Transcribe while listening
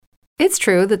It's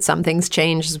true that some things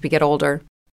change as we get older.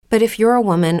 But if you're a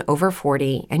woman over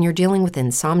 40 and you're dealing with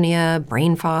insomnia,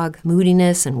 brain fog,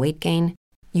 moodiness, and weight gain,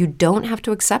 you don't have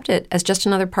to accept it as just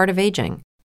another part of aging.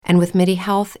 And with MIDI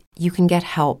Health, you can get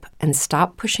help and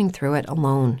stop pushing through it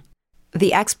alone.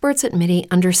 The experts at MIDI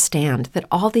understand that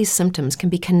all these symptoms can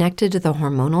be connected to the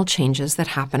hormonal changes that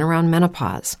happen around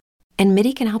menopause, and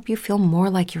MIDI can help you feel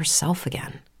more like yourself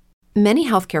again. Many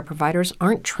healthcare providers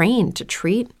aren't trained to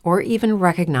treat or even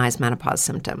recognize menopause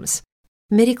symptoms.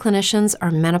 MIDI clinicians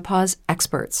are menopause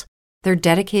experts. They're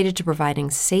dedicated to providing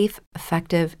safe,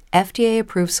 effective,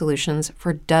 FDA-approved solutions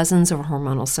for dozens of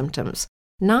hormonal symptoms,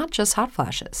 not just hot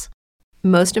flashes.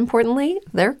 Most importantly,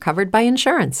 they're covered by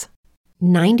insurance.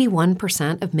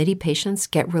 91% of MIDI patients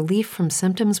get relief from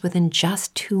symptoms within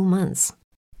just 2 months.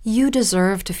 You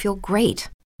deserve to feel great.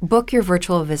 Book your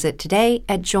virtual visit today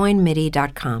at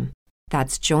joinmidi.com.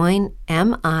 That's joinmidi.com.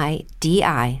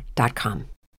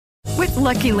 With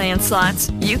Lucky Land Slots,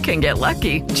 you can get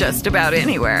lucky just about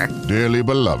anywhere. Dearly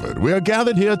beloved, we are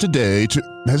gathered here today to...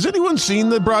 Has anyone seen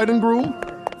the bride and groom?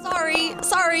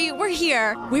 Sorry, we're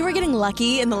here. We were getting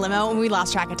lucky in the limo and we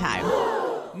lost track of time.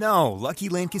 No, Lucky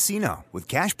Land Casino, with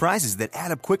cash prizes that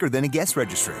add up quicker than a guest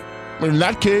registry. In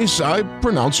that case, I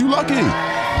pronounce you lucky.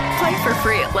 Play for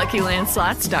free at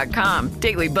LuckyLandSlots.com.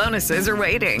 Daily bonuses are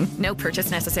waiting. No purchase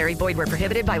necessary. Void where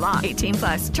prohibited by law.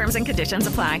 18+. Terms and conditions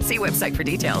apply. See website for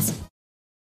details.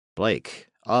 Blake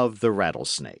of the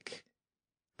Rattlesnake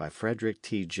by Frederick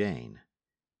T. Jane.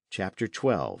 Chapter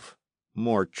 12.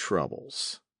 More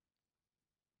Troubles.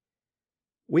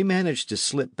 We managed to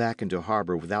slip back into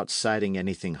harbor without sighting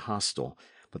anything hostile,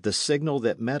 but the signal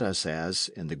that met us as,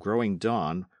 in the growing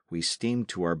dawn, we steamed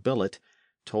to our billet,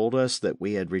 told us that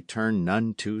we had returned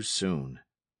none too soon.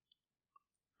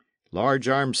 Large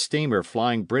armed steamer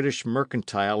flying British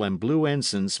mercantile and blue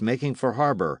ensigns making for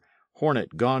harbor,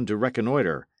 Hornet gone to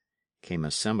reconnoitre, came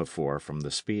a semaphore from the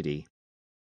Speedy.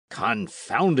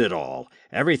 "Confound it all!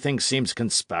 Everything seems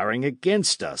conspiring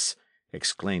against us,"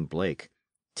 exclaimed Blake.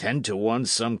 10 to 1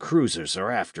 some cruisers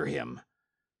are after him.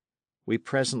 We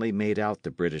presently made out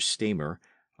the British steamer,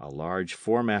 a large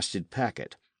four-masted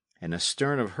packet, and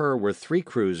astern of her were 3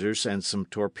 cruisers and some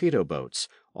torpedo boats,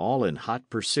 all in hot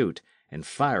pursuit and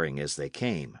firing as they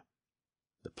came.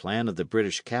 The plan of the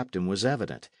British captain was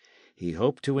evident. He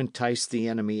hoped to entice the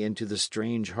enemy into the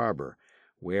strange harbor,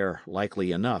 where,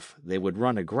 likely enough, they would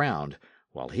run aground,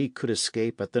 while he could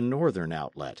escape at the northern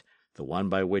outlet, the one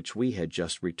by which we had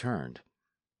just returned.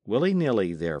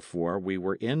 Willy-nilly, therefore, we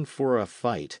were in for a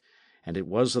fight, and it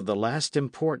was of the last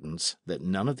importance that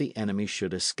none of the enemy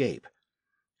should escape.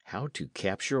 How to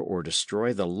capture or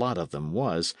destroy the lot of them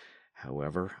was,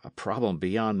 however, a problem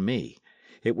beyond me.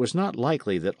 It was not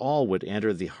likely that all would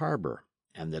enter the harbor,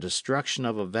 and the destruction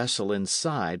of a vessel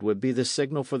inside would be the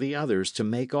signal for the others to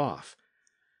make off.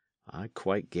 I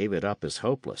quite gave it up as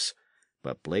hopeless,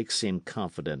 but Blake seemed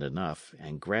confident enough,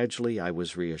 and gradually I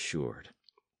was reassured.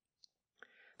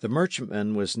 The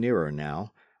merchantman was nearer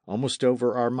now, almost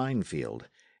over our minefield,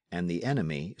 and the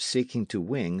enemy, seeking to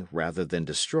wing rather than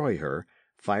destroy her,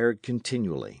 fired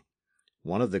continually.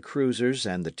 One of the cruisers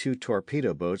and the 2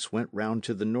 torpedo boats went round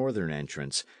to the northern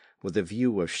entrance, with a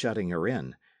view of shutting her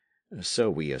in. So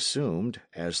we assumed,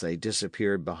 as they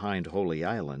disappeared behind Holy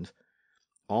Island.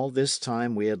 All this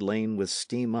time we had lain with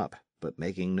steam up, but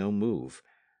making no move,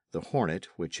 the Hornet,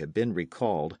 which had been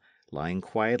recalled, lying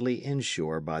quietly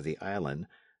inshore by the island,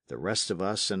 the rest of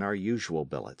us in our usual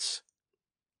billets.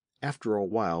 After a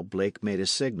while Blake made a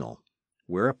signal,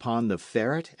 whereupon the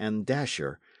Ferret and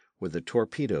Dasher, with the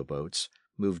torpedo boats,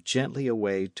 moved gently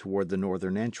away toward the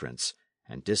northern entrance,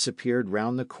 and disappeared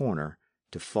round the corner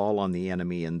to fall on the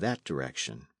enemy in that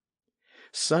direction.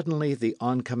 Suddenly the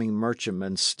oncoming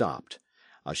merchantman stopped.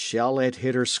 A shell had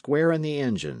hit her square in the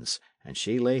engines, and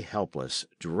she lay helpless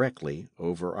directly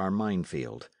over our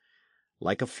minefield.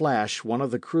 Like a flash, one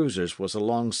of the cruisers was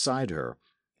alongside her,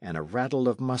 and a rattle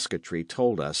of musketry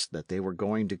told us that they were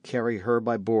going to carry her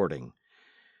by boarding.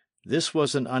 This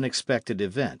was an unexpected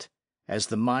event, as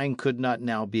the mine could not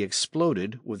now be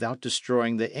exploded without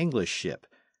destroying the English ship,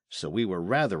 so we were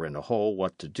rather in a hole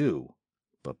what to do.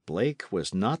 But Blake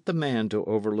was not the man to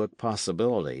overlook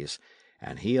possibilities,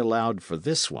 and he allowed for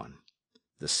this one.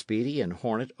 The Speedy and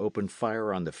Hornet opened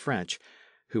fire on the French,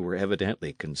 who were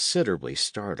evidently considerably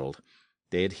startled.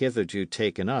 They had hitherto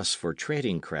taken us for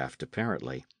trading craft,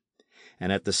 apparently.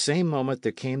 And at the same moment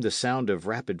there came the sound of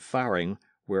rapid firing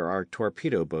where our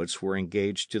torpedo boats were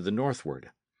engaged to the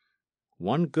northward.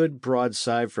 One good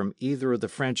broadside from either of the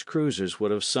French cruisers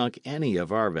would have sunk any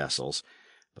of our vessels,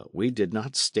 but we did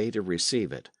not stay to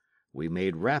receive it. We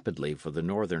made rapidly for the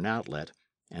northern outlet,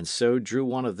 and so drew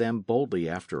one of them boldly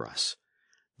after us.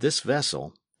 This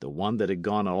vessel, the one that had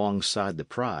gone alongside the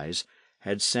prize,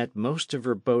 had sent most of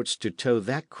her boats to tow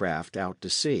that craft out to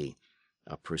sea,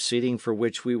 a proceeding for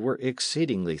which we were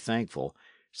exceedingly thankful,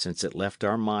 since it left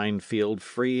our mine field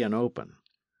free and open.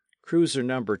 Cruiser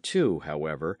number 2,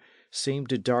 however, seemed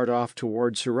to dart off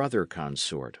towards her other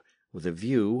consort, with a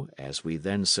view, as we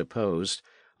then supposed,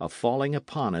 of falling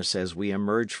upon us as we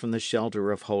emerged from the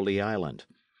shelter of Holy Island.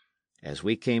 As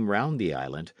we came round the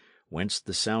island, whence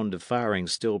the sound of firing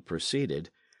still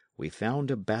proceeded, we found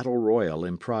a battle royal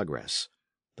in progress.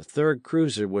 The third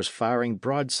cruiser was firing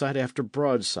broadside after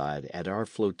broadside at our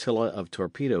flotilla of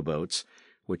torpedo boats,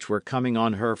 which were coming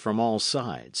on her from all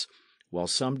sides, while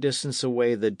some distance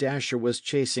away the Dasher was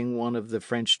chasing one of the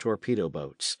French torpedo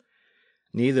boats.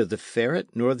 Neither the Ferret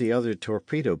nor the other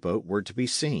torpedo boat were to be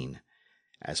seen.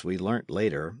 As we learnt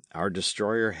later, our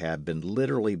destroyer had been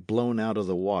literally blown out of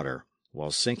the water,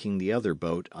 while sinking the other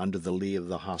boat under the lee of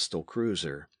the hostile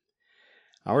cruiser.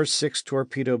 Our 6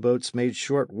 torpedo boats made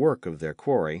short work of their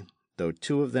quarry, though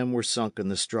 2 of them were sunk in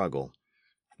the struggle.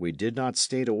 We did not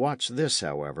stay to watch this,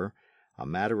 however. A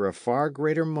matter of far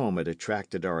greater moment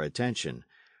attracted our attention,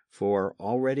 for,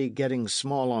 already getting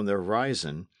small on the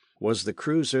horizon, was the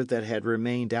cruiser that had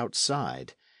remained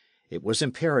outside. It was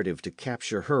imperative to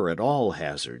capture her at all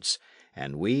hazards,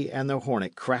 and we and the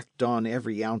Hornet cracked on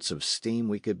every ounce of steam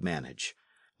we could manage.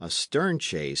 A stern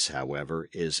chase, however,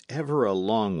 is ever a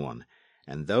long one,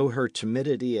 and though her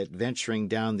timidity at venturing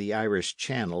down the Irish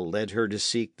Channel led her to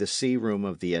seek the sea room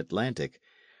of the Atlantic,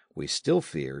 we still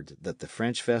feared that the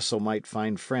French vessel might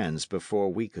find friends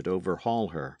before we could overhaul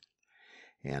her.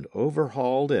 And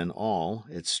overhauled and all,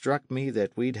 it struck me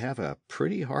that we'd have a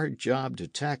pretty hard job to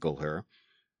tackle her.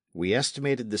 We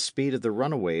estimated the speed of the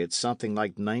runaway at something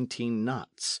like 19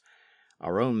 knots.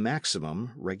 Our own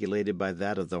maximum, regulated by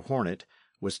that of the Hornet,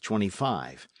 was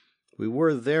 25. We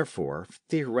were, therefore,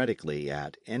 theoretically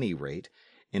at any rate,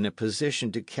 in a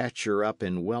position to catch her up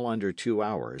in well under 2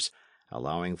 hours,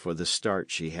 allowing for the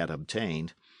start she had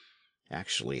obtained.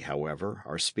 Actually, however,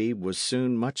 our speed was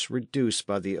soon much reduced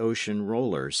by the ocean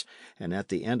rollers, and at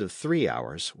the end of 3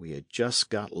 hours we had just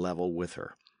got level with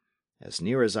her. As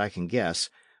near as I can guess,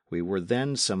 we were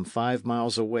then some 5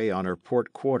 miles away on her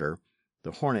port quarter,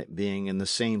 the Hornet being in the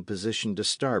same position to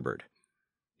starboard.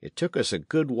 It took us a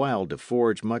good while to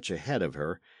forge much ahead of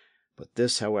her, but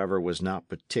this, however, was not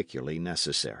particularly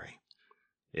necessary.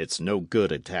 "It's no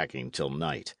good attacking till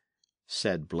night,"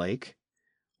 said Blake.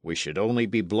 "We should only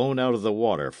be blown out of the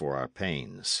water for our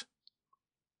pains."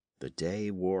 The day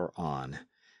wore on.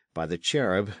 By the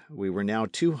Cherub, we were now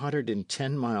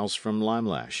 210 miles from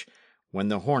Limelash, when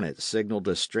the Hornet signalled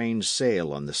a strange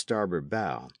sail on the starboard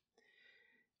bow.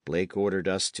 Blake ordered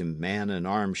us to man and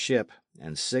arm ship,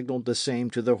 and signalled the same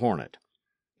to the Hornet.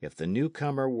 If the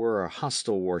newcomer were a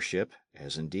hostile warship,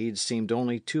 as indeed seemed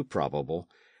only too probable,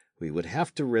 we would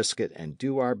have to risk it and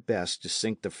do our best to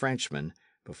sink the Frenchman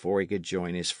before he could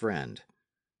join his friend.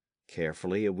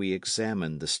 Carefully we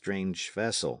examined the strange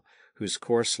vessel, whose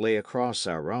course lay across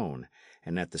our own,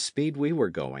 and at the speed we were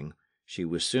going, she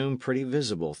was soon pretty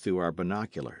visible through our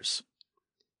binoculars.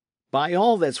 "By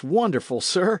all that's wonderful,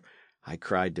 sir," I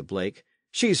cried to Blake,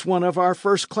 "she's one of our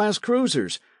first-class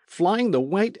cruisers, flying the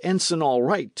white ensign all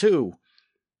right, too."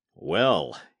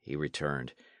 "Well," he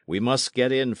returned, "we must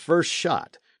get in first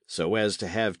shot, so as to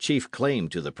have chief claim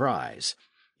to the prize.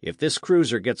 If this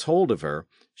cruiser gets hold of her,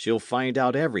 she'll find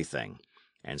out everything,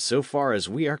 and so far as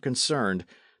we are concerned,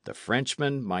 the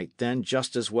Frenchman might then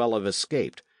just as well have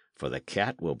escaped, for the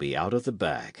cat will be out of the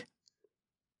bag."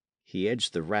 He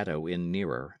edged the Ratto in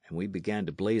nearer, and we began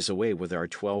to blaze away with our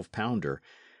 12-pounder,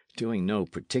 doing no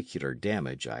particular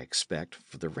damage, I expect,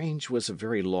 for the range was a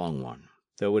very long one,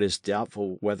 though it is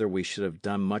doubtful whether we should have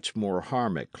done much more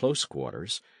harm at close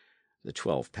quarters. The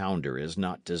 12-pounder is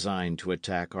not designed to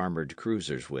attack armoured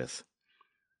cruisers with.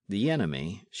 The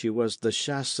enemy, she was the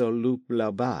Chasse au Loup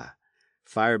là-bas,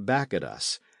 fired back at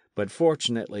us, but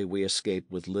fortunately we escaped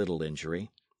with little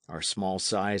injury, our small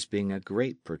size being a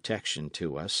great protection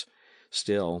to us.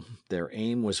 Still, their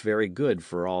aim was very good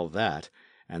for all that,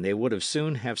 and they would have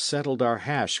soon have settled our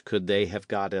hash could they have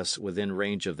got us within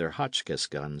range of their Hotchkiss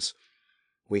guns.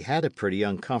 We had a pretty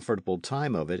uncomfortable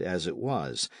time of it as it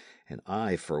was, and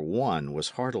I, for one,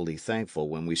 was heartily thankful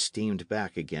when we steamed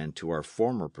back again to our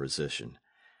former position.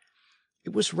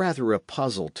 It was rather a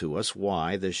puzzle to us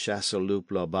why the Chasse au Loup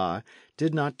là-bas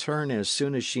did not turn as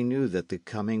soon as she knew that the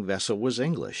coming vessel was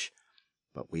English.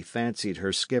 But we fancied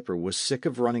her skipper was sick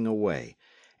of running away,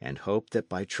 and hoped that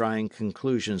by trying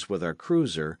conclusions with our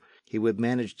cruiser he would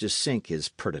manage to sink his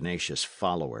pertinacious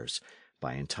followers,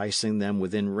 by enticing them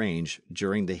within range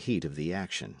during the heat of the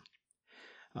action.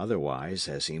 Otherwise,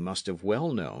 as he must have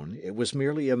well known, it was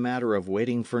merely a matter of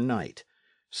waiting for night.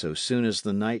 So soon as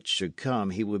the night should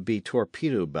come, he would be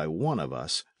torpedoed by one of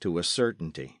us to a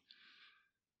certainty.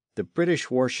 The British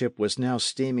warship was now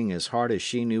steaming as hard as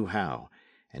she knew how,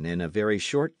 and in a very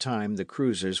short time the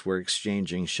cruisers were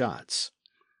exchanging shots.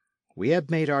 We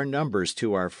had made our numbers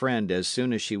to our friend as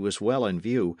soon as she was well in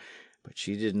view, but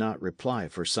she did not reply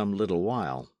for some little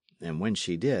while, and when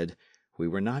she did, we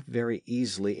were not very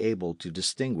easily able to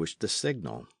distinguish the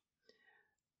signal.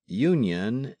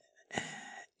 "Union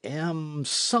M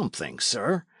something,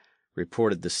 sir,"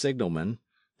 reported the signalman.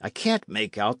 "I can't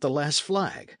make out the last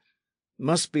flag.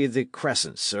 Must be the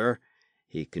Crescent, sir,"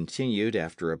 he continued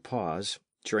after a pause,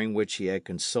 during which he had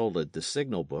consulted the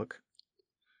signal book.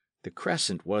 The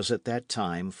Crescent was at that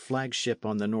time flagship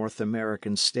on the North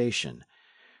American station,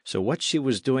 so what she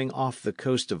was doing off the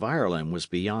coast of Ireland was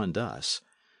beyond us.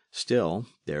 Still,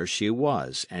 there she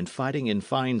was, and fighting in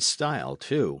fine style,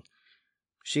 too.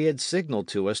 She had signalled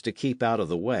to us to keep out of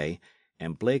the way,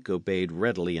 and Blake obeyed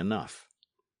readily enough.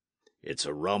 "It's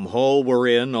a rum hole we're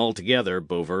in altogether,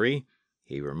 Bovary,"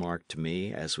 he remarked to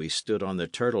me as we stood on the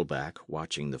turtleback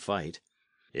watching the fight.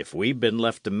 "If we'd been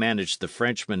left to manage the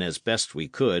Frenchman as best we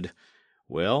could,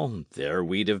 well, there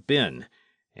we'd have been,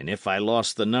 and if I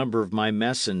lost the number of my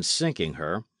mess in sinking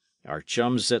her, our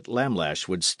chums at Lamlash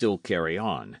would still carry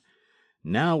on.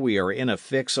 Now we are in a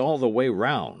fix all the way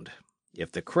round.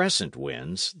 If the Crescent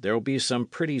wins, there'll be some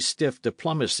pretty stiff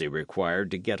diplomacy required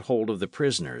to get hold of the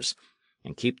prisoners,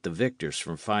 and keep the victors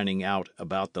from finding out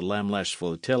about the Lamlash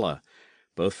flotilla,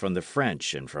 both from the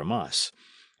French and from us.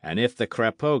 And if the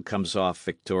Crapaud comes off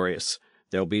victorious,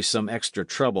 there'll be some extra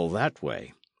trouble that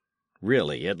way.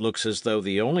 Really, it looks as though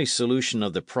the only solution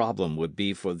of the problem would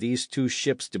be for these two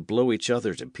ships to blow each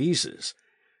other to pieces.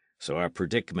 So our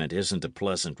predicament isn't a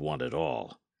pleasant one at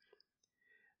all."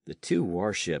 The two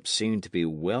warships seemed to be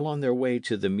well on their way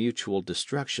to the mutual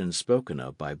destruction spoken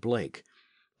of by Blake,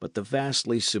 but the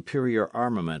vastly superior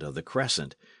armament of the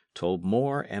Crescent told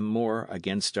more and more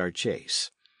against our chase.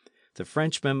 The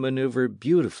Frenchman manoeuvred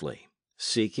beautifully,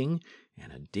 seeking,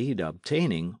 and indeed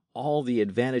obtaining, all the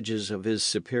advantages of his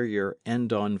superior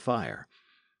end-on fire.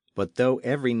 But though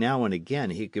every now and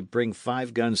again he could bring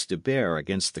 5 guns to bear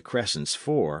against the Crescent's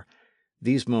 4,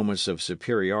 these moments of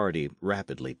superiority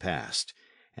rapidly passed,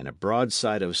 and a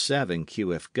broadside of 7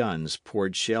 QF guns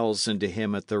poured shells into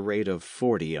him at the rate of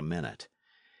 40 a minute.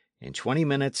 In 20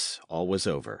 minutes all was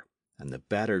over, and the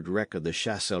battered wreck of the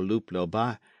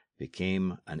Chasseur-Loup-le-Bas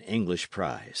became an English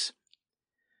prize.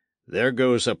 "There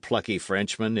goes a plucky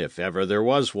Frenchman, if ever there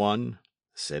was one,"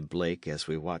 said Blake as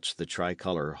we watched the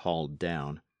tricolour hauled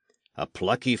down. "A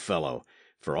plucky fellow,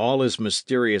 for all his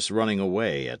mysterious running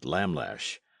away at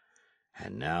Lamlash.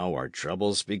 And now our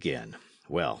troubles begin.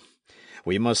 Well,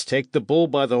 we must take the bull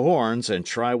by the horns and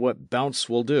try what Bounce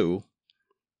will do."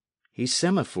 He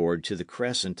semaphored to the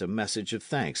Crescent a message of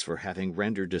thanks for having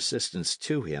rendered assistance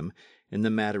to him in the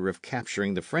matter of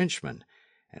capturing the Frenchman,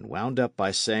 and wound up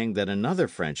by saying that another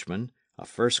Frenchman, a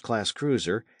first-class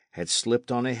cruiser, had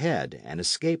slipped on ahead and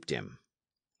escaped him.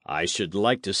 "I should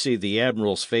like to see the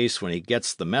Admiral's face when he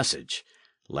gets the message,"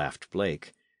 laughed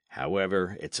Blake.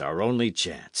 "However, it's our only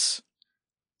chance."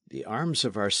 The arms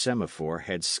of our semaphore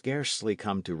had scarcely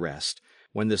come to rest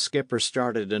when the skipper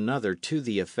started another to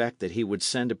the effect that he would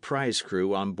send a prize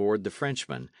crew on board the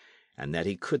Frenchman, and that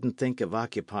he couldn't think of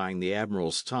occupying the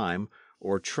Admiral's time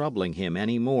or troubling him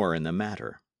any more in the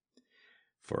matter.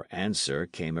 For answer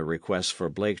came a request for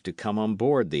Blake to come on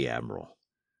board the Admiral.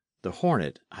 The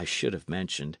Hornet, I should have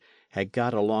mentioned, had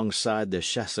got alongside the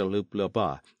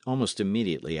Chasseur-Loup-le-Bas almost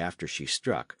immediately after she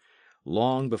struck,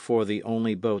 long before the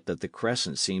only boat that the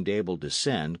Crescent seemed able to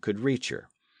send could reach her,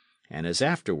 and as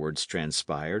afterwards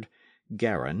transpired,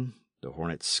 Garin, the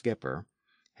Hornet's skipper,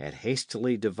 had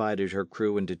hastily divided her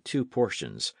crew into 2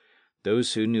 portions,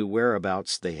 those who knew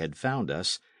whereabouts they had found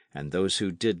us, and those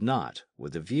who did not,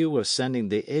 with the view of sending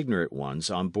the ignorant ones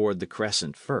on board the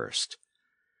Crescent first.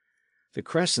 The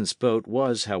Crescent's boat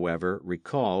was, however,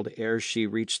 recalled ere she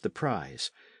reached the prize,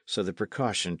 so the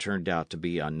precaution turned out to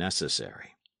be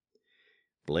unnecessary.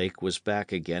 Blake was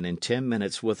back again in 10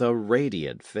 minutes with a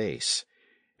radiant face.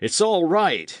 "It's all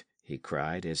right," he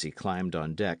cried as he climbed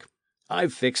on deck.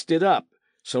 "I've fixed it up,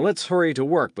 so let's hurry to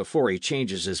work before he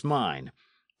changes his mind.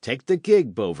 Take the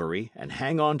gig, Bovary, and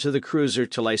hang on to the cruiser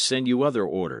till I send you other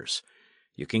orders.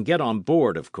 You can get on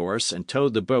board, of course, and tow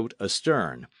the boat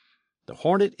astern. The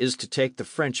Hornet is to take the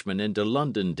Frenchman into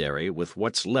Londonderry with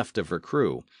what's left of her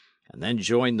crew, and then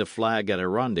join the flag at a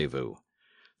rendezvous.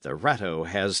 The Ratto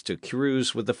has to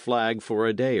cruise with the flag for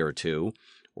a day or two,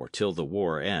 or till the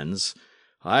war ends.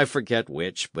 I forget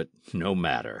which, but no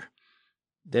matter."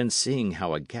 Then, seeing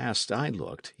how aghast I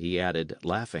looked, he added,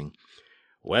 laughing,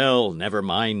 "Well, never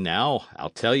mind now.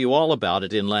 I'll tell you all about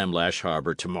it in Lamlash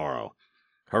Harbour tomorrow.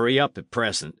 Hurry up at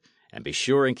present, and be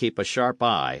sure and keep a sharp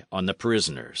eye on the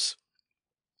prisoners."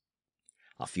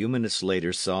 A few minutes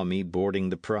later saw me boarding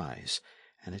the prize,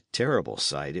 and a terrible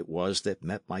sight it was that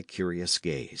met my curious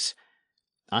gaze.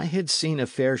 I had seen a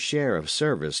fair share of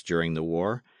service during the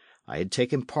war. I had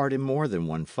taken part in more than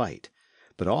one fight,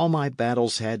 but all my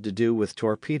battles had to do with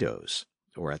torpedoes,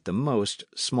 or at the most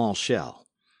small shell.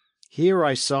 Here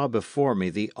I saw before me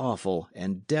the awful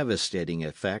and devastating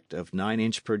effect of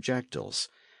 9-inch projectiles,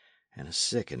 and a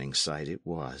sickening sight it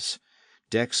was.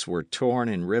 Decks were torn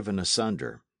and riven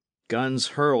asunder. Guns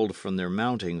hurled from their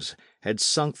mountings had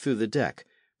sunk through the deck,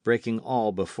 breaking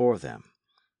all before them.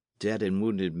 Dead and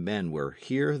wounded men were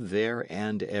here, there,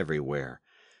 and everywhere.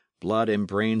 Blood and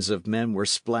brains of men were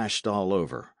splashed all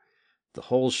over. The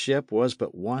whole ship was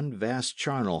but one vast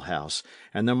charnel house,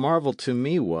 and the marvel to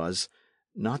me was,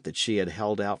 not that she had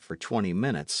held out for 20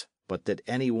 minutes, but that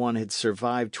any one had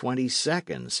survived 20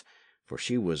 seconds, for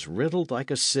she was riddled like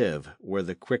a sieve where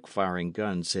the quick-firing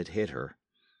guns had hit her.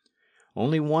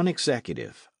 Only one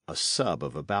executive, a sub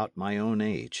of about my own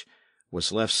age,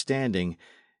 was left standing,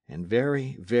 and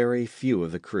very, very few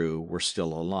of the crew were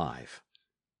still alive.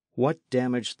 What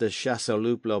damage the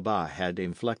Chasseur-Loup-Labat had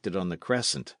inflicted on the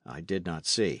Crescent I did not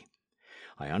see.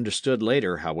 I understood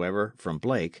later, however, from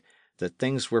Blake, that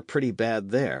things were pretty bad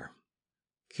there.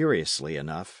 Curiously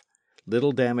enough,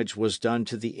 little damage was done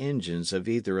to the engines of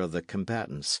either of the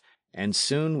combatants, and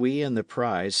soon we and the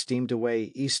prize steamed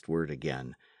away eastward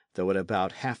again, though at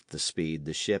about half the speed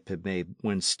the ship had made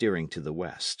when steering to the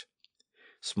west.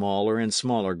 Smaller and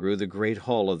smaller grew the great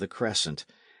hull of the Crescent,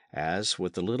 as,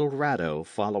 with the little Ratto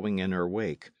following in her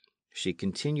wake, she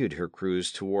continued her cruise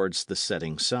towards the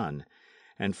setting sun,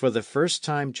 and for the first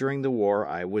time during the war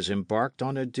I was embarked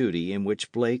on a duty in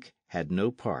which Blake had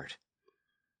no part.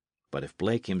 But if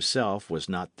Blake himself was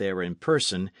not there in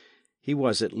person, he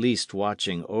was at least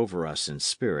watching over us in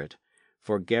spirit,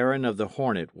 for Garin of the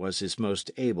Hornet was his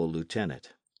most able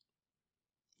lieutenant.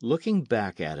 Looking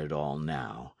back at it all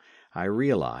now, I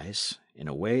realize, in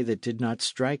a way that did not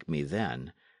strike me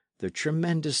then, the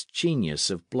tremendous genius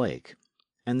of Blake,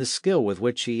 and the skill with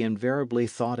which he invariably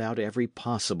thought out every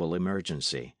possible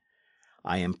emergency.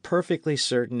 I am perfectly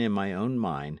certain in my own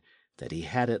mind that he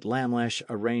had at Lamlash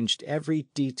arranged every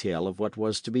detail of what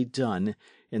was to be done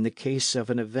in the case of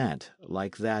an event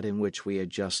like that in which we had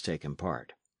just taken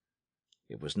part.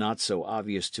 It was not so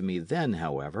obvious to me then,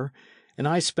 however, and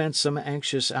I spent some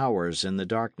anxious hours in the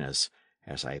darkness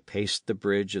as I paced the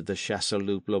bridge of the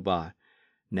Chasseur-Loup-Labat,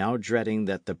 now dreading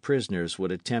that the prisoners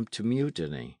would attempt to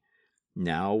mutiny,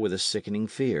 now with a sickening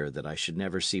fear that I should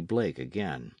never see Blake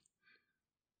again.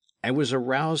 I was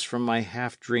aroused from my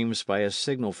half-dreams by a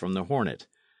signal from the Hornet,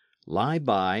 "Lie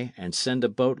by and send a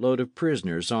boatload of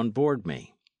prisoners on board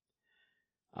me."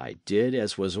 I did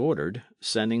as was ordered,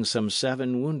 sending some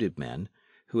 7 wounded men,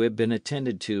 who had been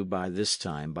attended to by this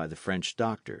time by the French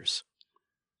doctors.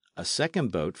 A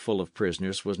second boat full of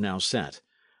prisoners was now sent,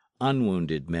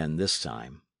 unwounded men this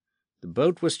time. The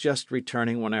boat was just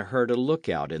returning when I heard a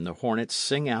lookout in the Hornet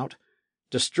sing out,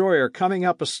 "Destroyer coming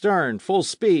up astern, full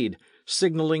speed,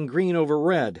 signalling green over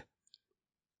red."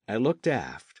 I looked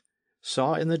aft,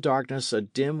 saw in the darkness a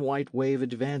dim white wave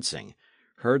advancing,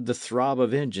 heard the throb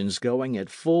of engines going at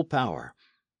full power.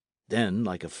 Then,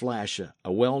 like a flash,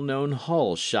 a well-known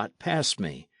hull shot past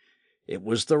me. It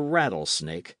was the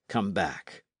Rattlesnake come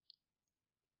back.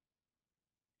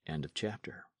 End of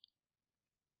chapter.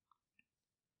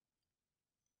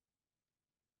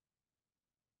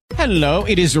 Hello,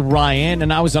 it is Ryan,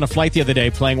 and I was on a flight the other day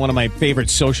playing one of my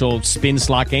favorite social spin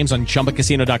slot games on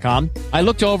ChumbaCasino.com. I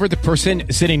looked over at the person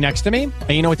sitting next to me, and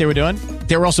you know what they were doing?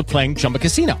 They were also playing Chumba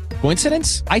Casino.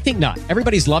 Coincidence? I think not.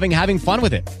 Everybody's loving having fun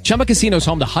with it. Chumba Casino is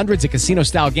home to hundreds of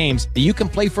casino-style games that you can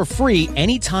play for free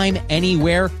anytime,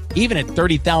 anywhere, even at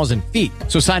 30,000 feet.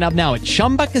 So sign up now at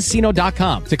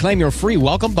ChumbaCasino.com to claim your free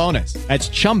welcome bonus. That's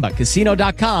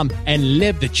ChumbaCasino.com and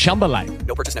live the Chumba life.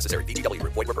 No purchase necessary. VGW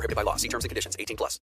Group. Void where prohibited by law. See terms and conditions. 18+.